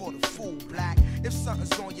you for the fool, black. If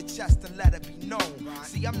something's on your chest, then let it be known.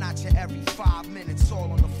 See, I'm not your every 5 minutes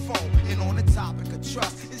all on the phone. And on the topic of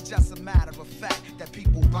trust, it's just a matter of fact that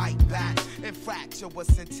people bite back and fracture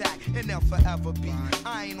what's intact, and they'll forever be.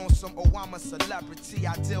 I ain't on some, oh, I'm a celebrity,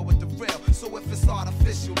 I deal with the real. So if it's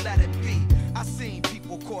artificial, let it be. I seen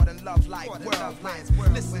people caught in love like whirlwinds,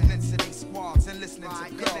 listening to their squads and listening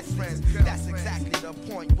to girlfriends. That's exactly the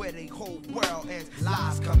point where they whole world ends.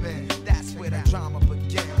 Lies come in, that's where the drama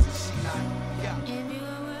begins. And she like, yeah. If you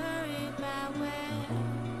were worried about where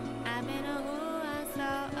I've been or who I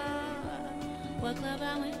saw, what club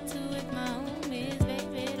I went to with my homies,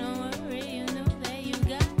 baby, don't worry, you know that you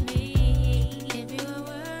got me. If you were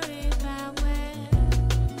worried about where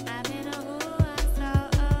I've been or who I saw,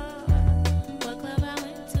 what club I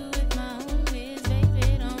went to with my homies, baby,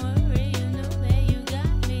 don't worry, you know that you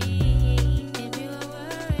got me. If you were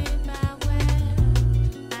worried about where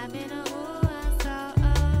I've been or who I saw,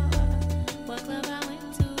 what club I went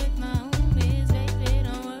to with my homies, baby,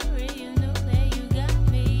 don't worry, you know that you got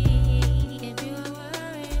me. If you were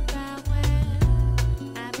worried about where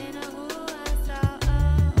I've been or who I saw,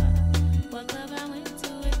 what club I went to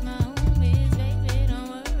with my homies, baby, don't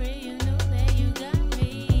worry, you know that you got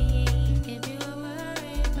me. If you were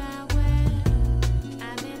worried about where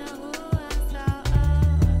I've been or who I saw,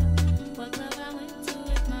 what club I went to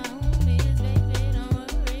with my homies, baby, don't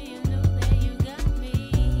worry, you know that you got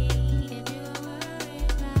me. If you were worried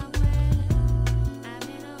about where I've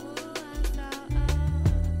been or who I saw,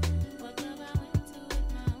 what club I went to with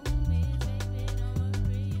my homies, baby, don't worry,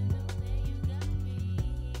 you know that you got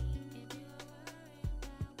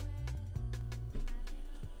me.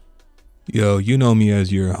 Yo, you know me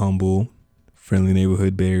as your humble, friendly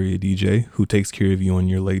neighborhood Bay Area DJ who takes care of you on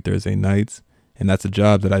your late Thursday nights And that's a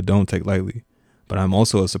job that I don't take lightly. But I'm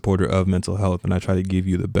also a supporter of mental health, and I try to give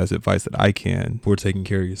you the best advice that I can for taking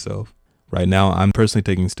care of yourself. Right now, I'm personally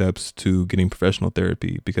taking steps to getting professional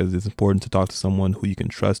therapy because it's important to talk to someone who you can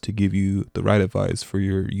trust to give you the right advice for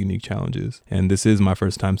your unique challenges. And this is my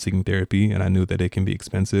first time seeking therapy, and I knew that it can be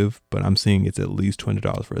expensive, but I'm seeing it's at least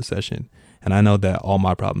 $200 for a session. And I know that all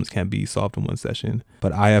my problems can't be solved in one session,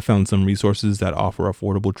 but I have found some resources that offer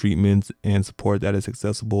affordable treatments and support that is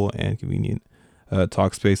accessible and convenient.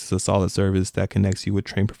 Talkspace is a solid service that connects you with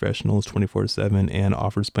trained professionals 24/7 and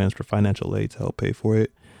offers plans for financial aid to help pay for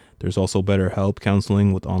it. There's also BetterHelp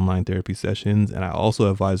counseling with online therapy sessions, and I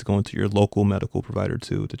also advise going to your local medical provider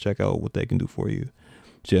too to check out what they can do for you.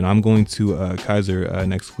 Shit, I'm going to Kaiser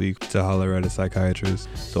next week to holler at a psychiatrist,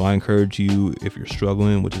 so I encourage you, if you're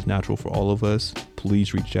struggling, which is natural for all of us,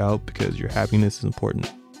 please reach out because your happiness is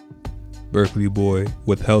important. Berkeley Boy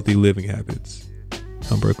with healthy living habits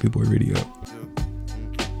on Berkeley Boy Radio.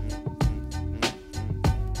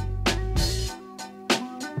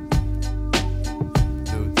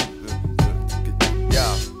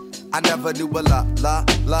 I never knew a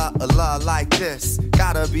love like this.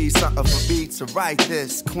 Gotta be something for me to write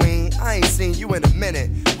this. Queen, I ain't seen you in a minute.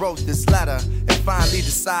 Wrote this letter and finally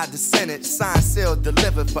decided to send it. Signed, sealed,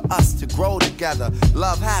 delivered for us to grow together.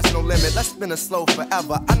 Love has no limit, let's spin it slow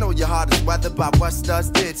forever. I know your heart is weathered by what studs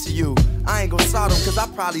did to you. I ain't gon' sort them cause I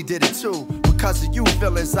probably did it too. Because of you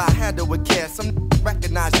feelings I handle with care. Some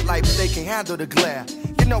recognize your life but they can handle the glare.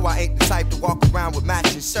 You know I ain't the type to walk around with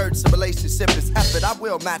matching shirts. A relationship is effort, I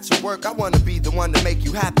will match your work. I wanna be the one to make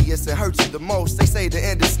you happiest and hurt you the most. They say the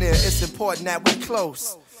end is near, it's important that we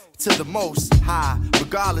close to the most high.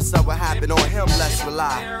 Regardless of what happened on him, let's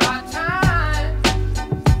rely. There are times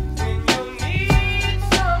when you need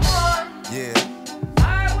someone. Yeah.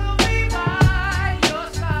 I will be by your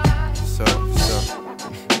side. So.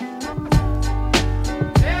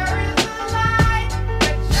 There is a light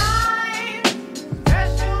that shines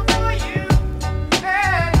special for you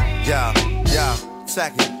and me. Yeah,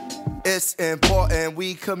 second. It's important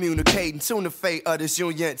we communicate and tune the fate of this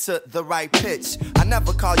union to the right pitch. I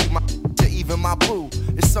never call you my to even my boo.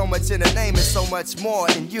 There's so much in the name and so much more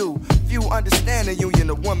in you. Few understand the union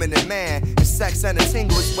of woman and man. And sex and a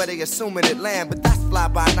tingle is where they assuming it land. But that's fly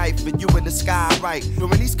by night for you in the sky, right?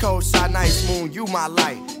 During these cold shy nights, moon, you my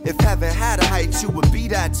light. If heaven had a height, you would be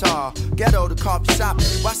that tall. Ghetto to coffee shop,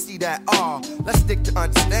 you, I see that all. Let's stick to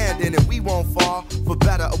understanding and we won't fall. For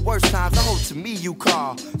better or worse times, I hope to me you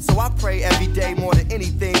call. So I pray every day more than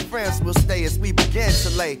anything. Friends will stay as we begin to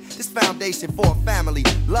lay this foundation for a family.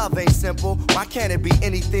 Love ain't simple. Why can't it be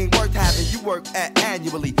anything worth having you work at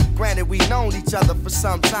annually? Granted, we known each other for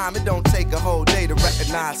some time. It don't take a whole day to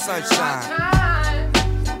recognize sunshine.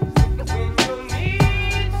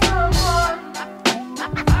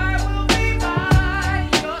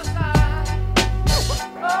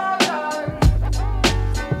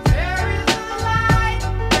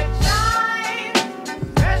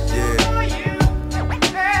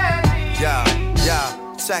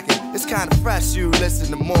 It's kinda fresh, you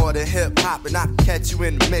listen to more than hip-hop. And I can catch you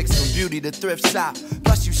in the mix from beauty to thrift shop.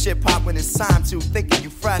 Plus you shit pop when it's time to. Thinking you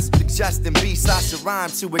fresh, suggesting beats I should rhyme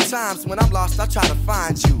to. At times when I'm lost, I try to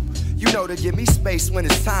find you. You know to give me space when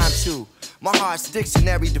it's time to. My heart's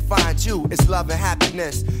dictionary defines you. It's love and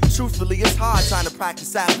happiness. Truthfully, it's hard trying to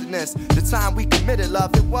practice happiness. The time we committed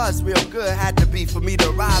love, it was real good. Had to be for me to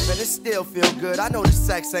arrive, and it still feel good. I know the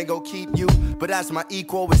sex ain't gon' keep you, but as my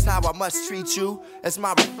equal, it's how I must treat you. As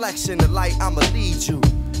my reflection, the light, I'ma lead you.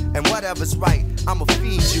 And whatever's right, I'ma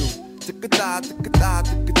feed you.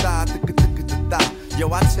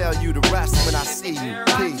 Yo, I tell you the rest when I see you.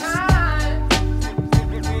 Peace.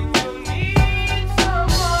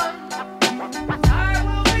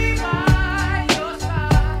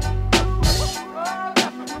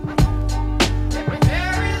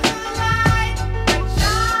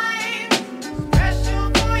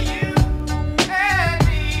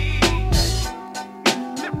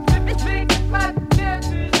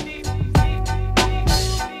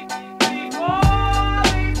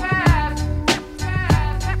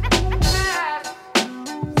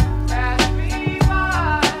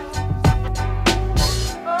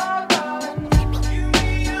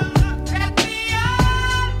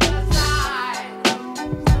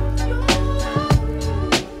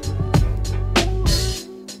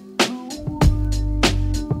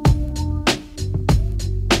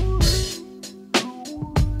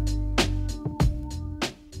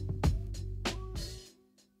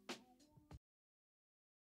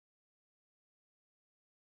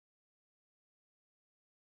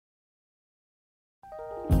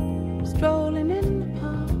 Strolling in the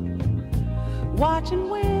park, watching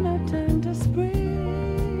winter turn to spring.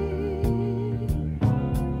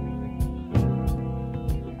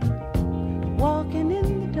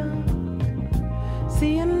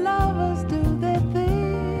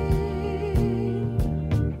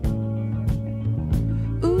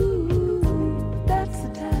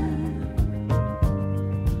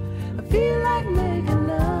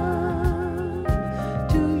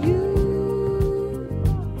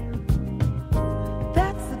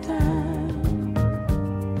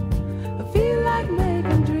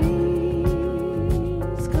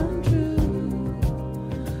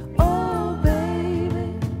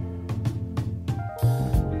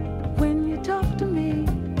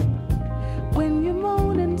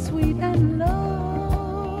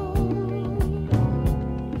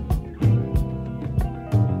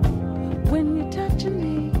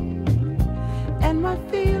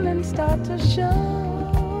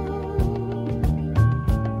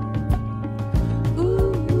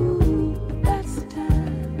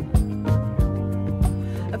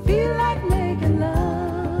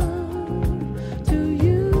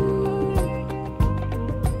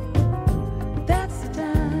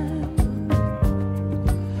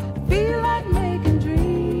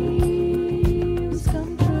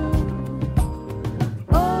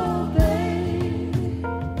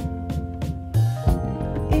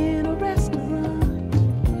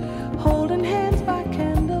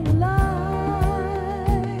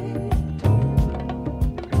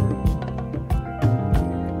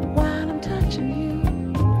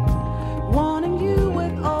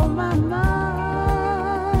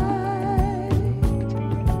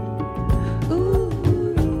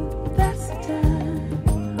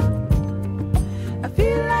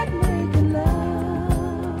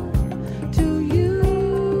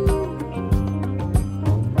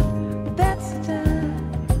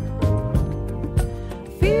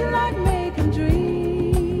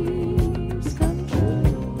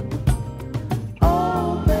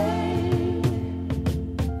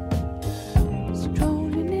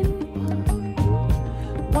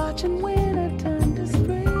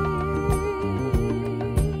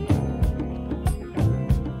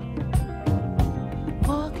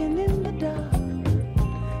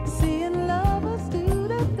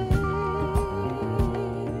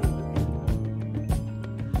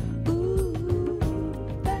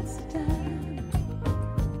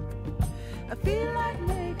 feel like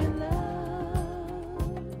making love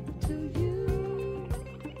to you.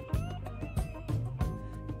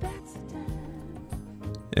 That's the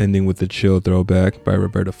time. Ending with the chill throwback by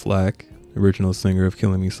Roberta Flack, original singer of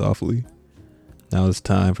Killing Me Softly. Now it's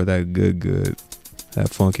time for that good, that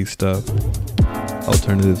funky stuff.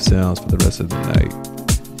 Alternative sounds for the rest of the night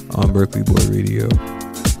on Berkeley Boy Radio.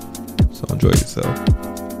 So enjoy yourself.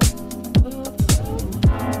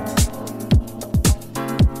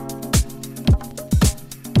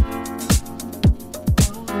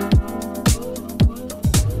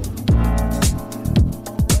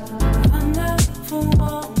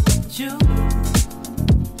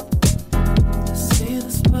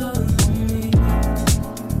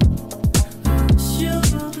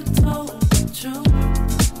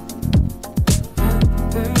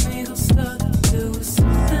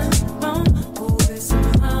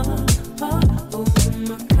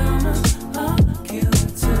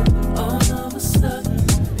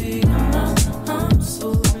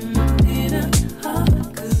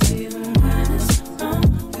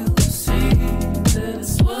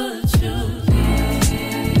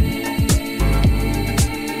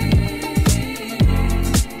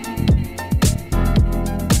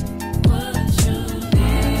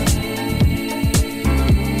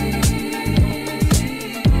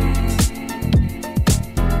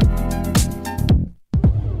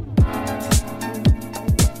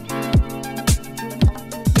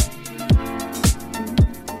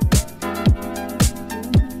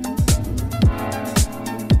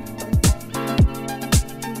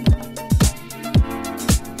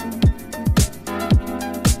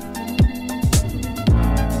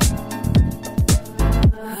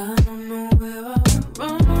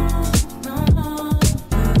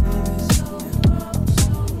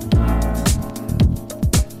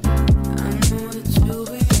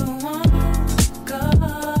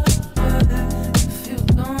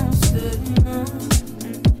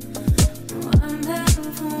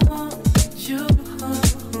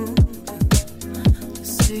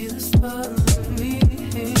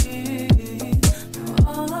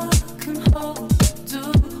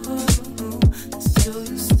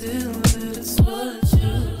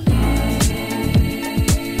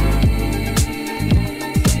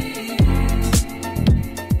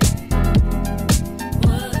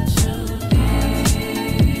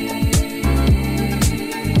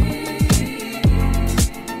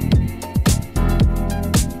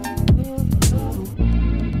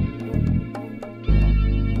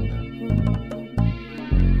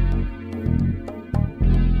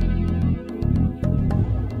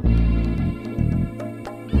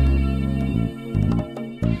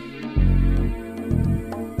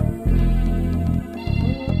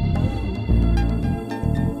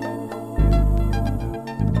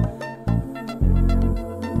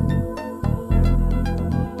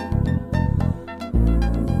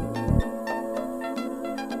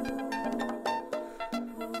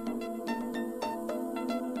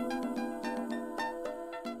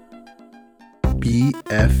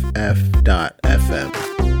 BFF.FM.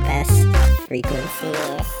 Best frequency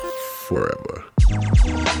forever.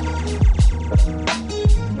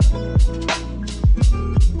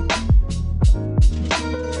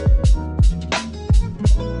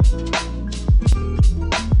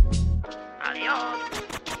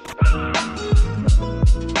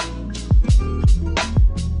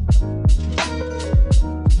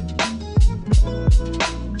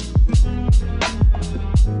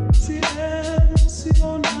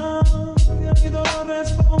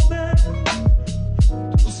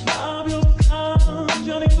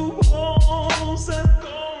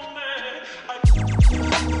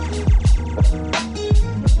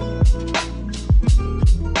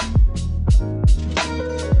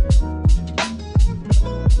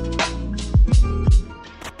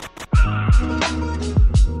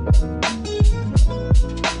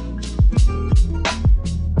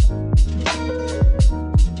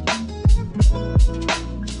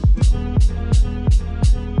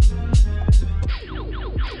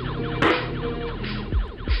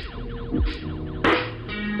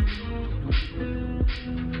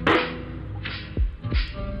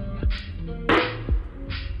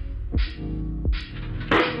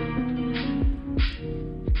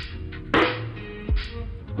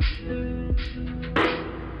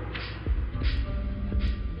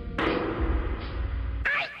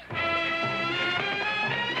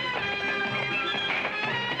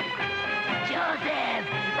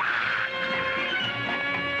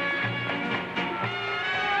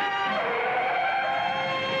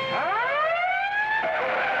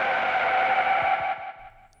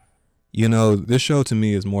 You know, this show to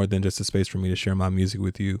me is more than just a space for me to share my music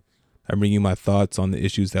with you, I bring you my thoughts on the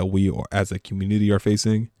issues that we as a community are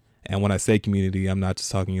facing. And when I say community, I'm not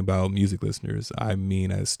just talking about music listeners. I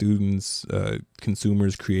mean as students,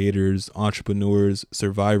 consumers, creators, entrepreneurs,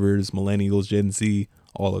 survivors, millennials, Gen Z,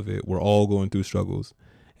 all of it. We're all going through struggles.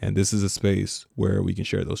 And this is a space where we can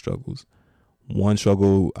share those struggles. One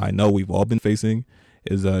struggle I know we've all been facing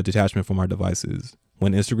is detachment from our devices.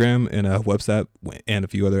 When Instagram and WhatsApp and a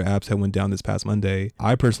few other apps had went down this past Monday,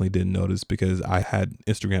 I personally didn't notice because I had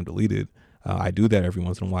Instagram deleted. I do that every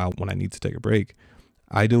once in a while when I need to take a break.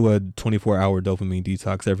 I do a 24-hour dopamine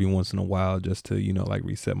detox every once in a while just to,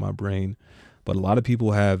 reset my brain. But a lot of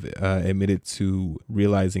people have admitted to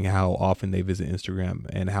realizing how often they visit Instagram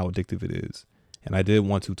and how addictive it is. And I did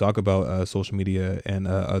want to talk about social media and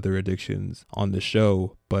other addictions on the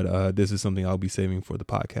show, but this is something I'll be saving for the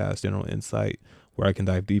podcast, General Insight, where I can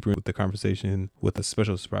dive deeper with the conversation with a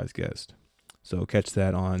special surprise guest. So catch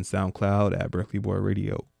that on SoundCloud at Berkeley Boy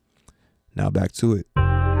Radio. Now back to it.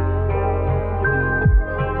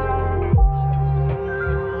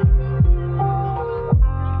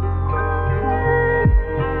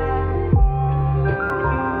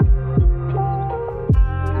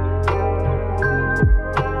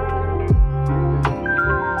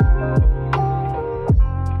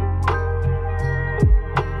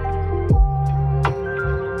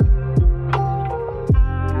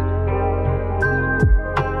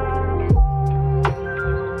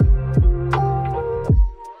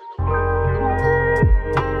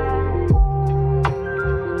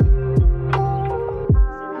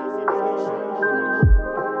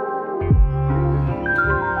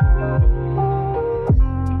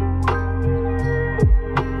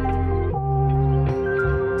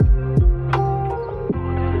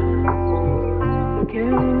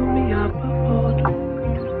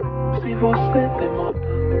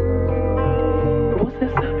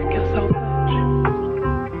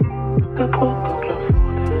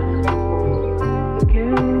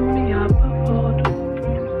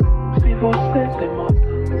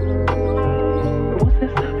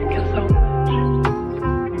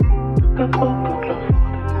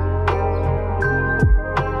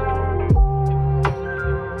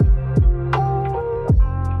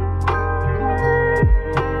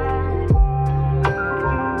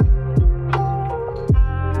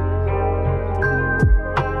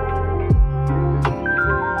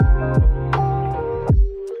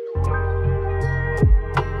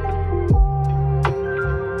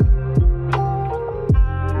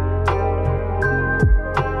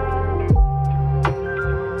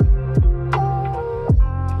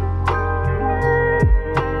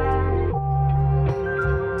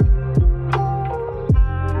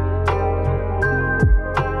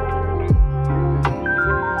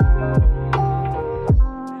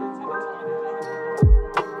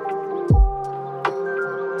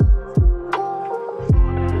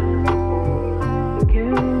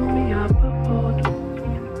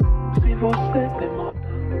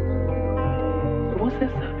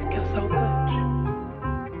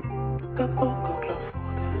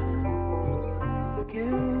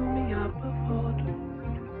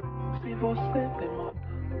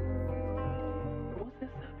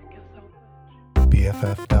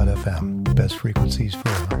 BFF.FM, best frequencies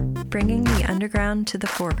forever. Bringing the underground to the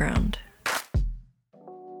foreground.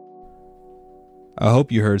 I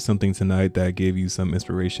hope you heard something tonight that gave you some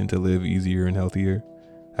inspiration to live easier and healthier.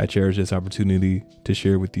 I cherish this opportunity to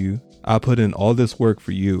share with you. I put in all this work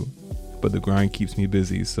for you, but the grind keeps me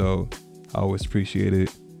busy, so I always appreciate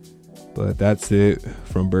it. But that's it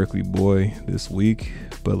from Berkeley Boy this week.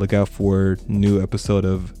 But look out for a new episode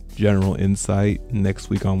of General Insight next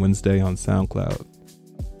week on Wednesday on SoundCloud.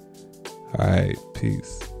 All right,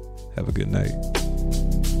 peace. Have a good night.